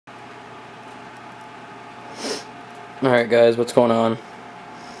Alright guys, what's going on?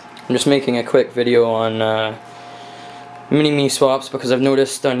 I'm just making a quick video on mini-me swaps because I've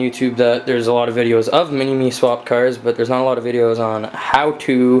noticed on YouTube that there's a lot of videos of mini-me swapped cars, but there's not a lot of videos on how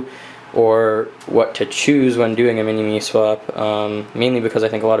to or what to choose when doing a mini-me swap, mainly because I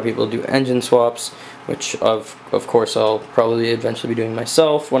think a lot of people do engine swaps, which of course I'll probably eventually be doing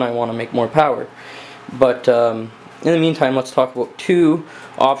myself when I want to make more power. But in the meantime, let's talk about two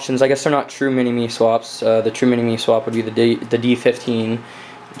options. I guess they're not true mini-me swaps. The true mini-me swap would be the d16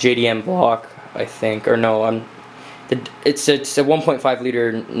 JDM block, I think, or no, it's a 1.5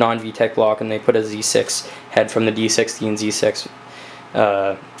 liter non-VTEC block, and they put a Z6 head from the d16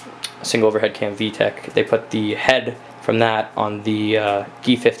 Z6 single overhead cam VTEC. They put the head from that on the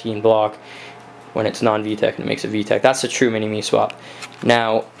d15 block when it's non-VTEC, and it makes a VTEC. That's a true mini-me swap.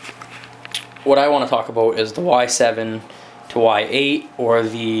 Now, what I want to talk about is the Y7 to Y8 or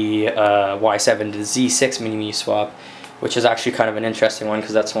the Y7 to Z6 mini-me swap, which is actually kind of an interesting one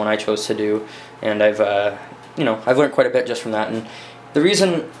because that's the one I chose to do, and I've learned quite a bit just from that. And the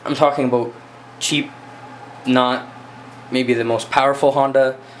reason I'm talking about cheap, not maybe the most powerful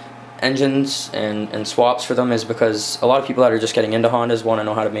Honda engines and swaps for them, is because a lot of people that are just getting into Hondas want to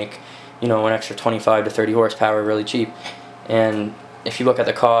know how to make, an extra 25 to 30 horsepower really cheap. And if you look at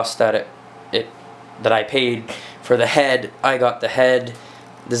the cost that that I paid for the head, I got the head,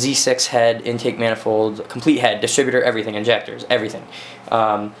 the Z6 head, intake manifold, complete head, distributor, everything, injectors, everything,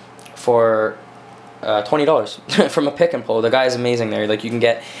 for $20 from a pick and pull. The guy is amazing there. Like, you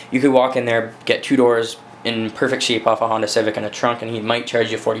could walk in there, get two doors in perfect shape off a Honda Civic and a trunk, and he might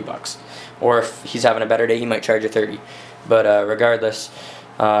charge you $40. Or if he's having a better day, he might charge you $30. But regardless,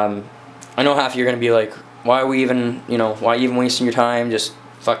 I know half of you are gonna be like, why why even wasting your time? Just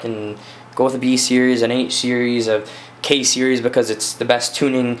fucking go with a B series, an H series, a K series because it's the best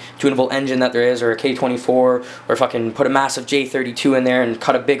tunable engine that there is, or a K24, or fucking put a massive J32 in there and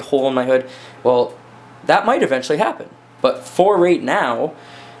cut a big hole in my hood. Well, that might eventually happen. But for right now,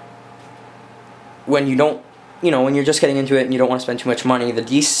 when you don't, when you're just getting into it and you don't want to spend too much money, the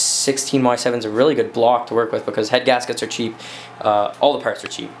d16y7 is a really good block to work with because head gaskets are cheap, all the parts are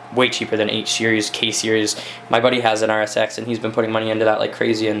cheap, way cheaper than H series, K series. My buddy has an RSX and he's been putting money into that like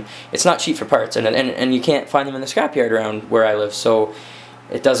crazy, and it's not cheap for parts, and you can't find them in the scrapyard around where I live, so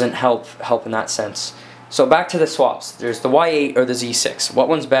it doesn't help in that sense. So back to the swaps. There's the Y8 or the Z6. What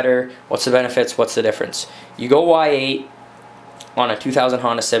one's better? What's the benefits? What's the difference? You go Y8 on a 2000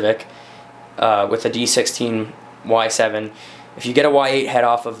 Honda Civic with a d16y7. If you get a Y8 head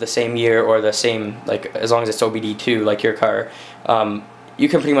off of the same year or the same, like, as long as it's OBD2 like your car, you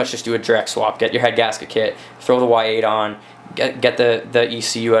can pretty much just do a direct swap. Get your head gasket kit, throw the Y8 on, get the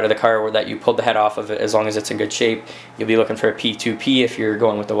ECU out of the car that you pulled the head off of it, as long as it's in good shape. You'll be looking for a P2P if you're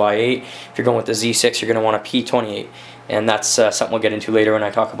going with the Y8. If you're going with the Z6, you're going to want a P28. And that's something we'll get into later when I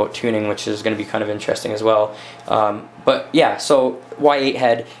talk about tuning, which is going to be kind of interesting as well. But yeah, so Y8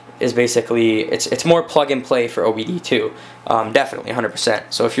 head is basically, it's more plug and play for OBD2, definitely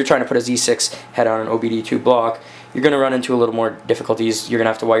 100%. So if you're trying to put a Z6 head on an OBD2 block, you're going to run into a little more difficulties. You're going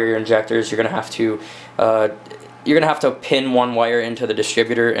to have to wire your injectors. You're going to have to pin one wire into the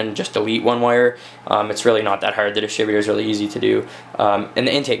distributor and just delete one wire. It's really not that hard. The distributor is really easy to do. And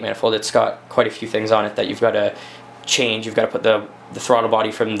the intake manifold, it's got quite a few things on it that you've got to change. You've got to put the throttle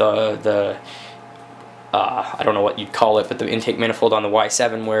body from the I don't know what you'd call it, but the intake manifold on the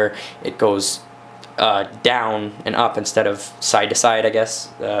Y7, where it goes down and up instead of side to side, I guess,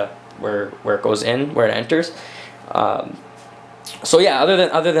 where it goes in, where it enters. So yeah,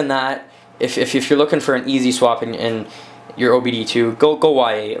 other than that, if you're looking for an easy swap in your OBD2, go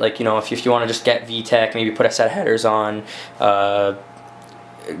Y8. Like, if you want to just get VTEC, maybe put a set of headers on, go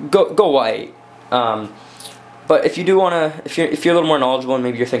Y8. But if you do want to, if you're a little more knowledgeable and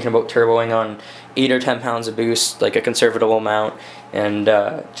maybe you're thinking about turboing on 8 or 10 pounds of boost, like a conservative amount, and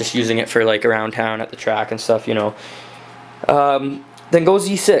just using it for like around town at the track and stuff, then go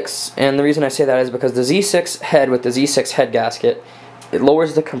Z6. And the reason I say that is because the Z6 head with the Z6 head gasket, it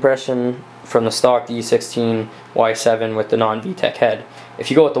lowers the compression from the stock D16y7 with the non-VTEC head. If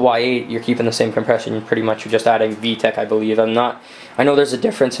you go with the Y8, you're keeping the same compression. Pretty much you're just adding VTEC, I believe. I know there's a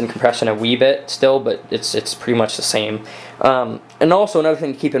difference in compression a wee bit still, but it's pretty much the same. And also another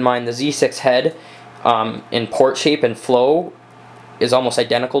thing to keep in mind, the Z6 head in port shape and flow is almost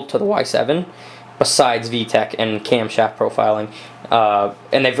identical to the Y7, besides VTEC and camshaft profiling.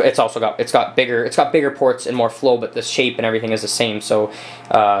 And it's got bigger ports and more flow, but the shape and everything is the same. So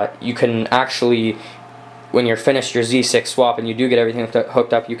you can actually, when you're finished your Z6 swap and you do get everything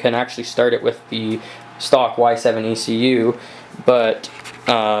hooked up, you can actually start it with the stock Y7 ECU. But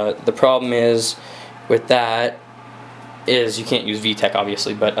the problem is with that is you can't use VTEC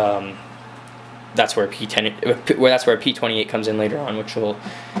obviously, but that's where P28 comes in later on, which will,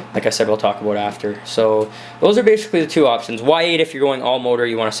 like I said, we'll talk about after. So those are basically the two options. Y8 if you're going all motor,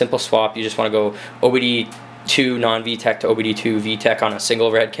 you want a simple swap, you just want to go OBD2 non-VTEC to OBD2 VTEC on a single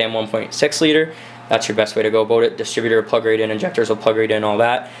overhead cam 1.6 liter. That's your best way to go about it. Distributor will plug right in, injectors will plug right in, all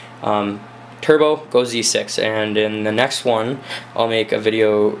that. Turbo goes Z6, and in the next one I'll make a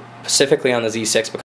video specifically on the Z6 because